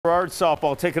Sherrard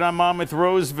softball taking on Monmouth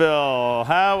Roseville.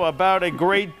 How about a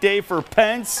great day for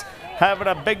Pence? Having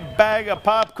a big bag of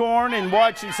popcorn and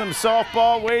watching some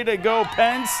softball. Way to go,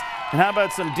 Pence. And how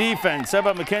about some defense? How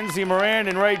about Mackenzie Moran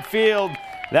in right field?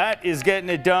 That is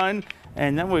getting it done.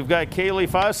 And then we've got Kaylee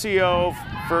Fazio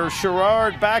for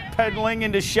Sherrard backpedaling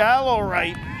into shallow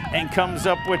right and comes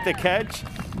up with the catch.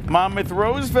 Monmouth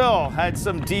Roseville had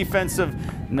some defensive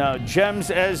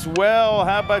gems as well.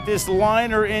 How about this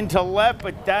liner into left,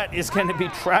 but that is going to be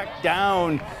tracked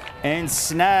down and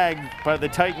snagged by the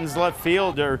Titans left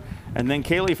fielder. And then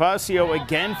Kaylee Fazio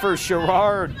again for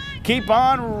Sherrard. Keep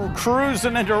on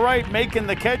cruising into right, making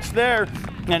the catch there.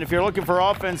 And if you're looking for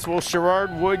offense, well,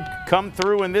 Sherrard would come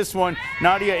through in this one.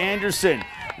 Nadia Anderson,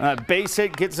 base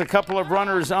hit, gets a couple of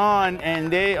runners on, and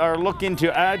they are looking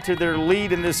to add to their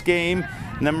lead in this game.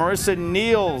 And then Marissa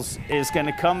Niels is going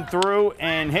to come through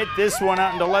and hit this one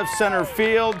out into left center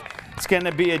field. It's going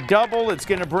to be a double. It's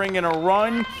going to bring in a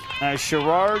run.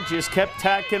 Sherrard just kept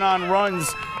tacking on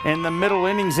runs in the middle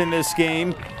innings in this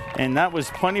game. And that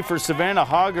was plenty for Savannah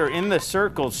Hogger in the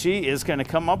circle. She is going to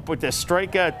come up with a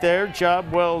strikeout there.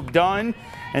 Job well done.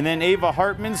 And then Ava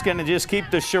Hartman's going to just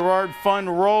keep the Sherrard fun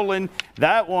rolling.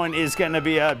 That one is going to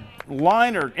be a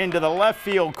liner into the left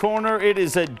field corner. It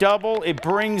is a double. It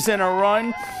brings in a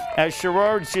run as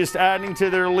Sherrard's just adding to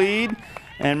their lead.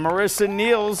 And Marissa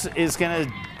Niels is going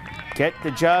to get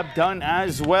the job done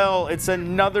as well. It's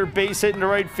another base hit into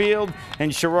right field,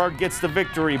 and Sherrard gets the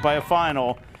victory by a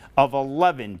final of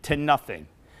 11-0.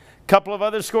 Couple of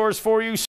other scores for you.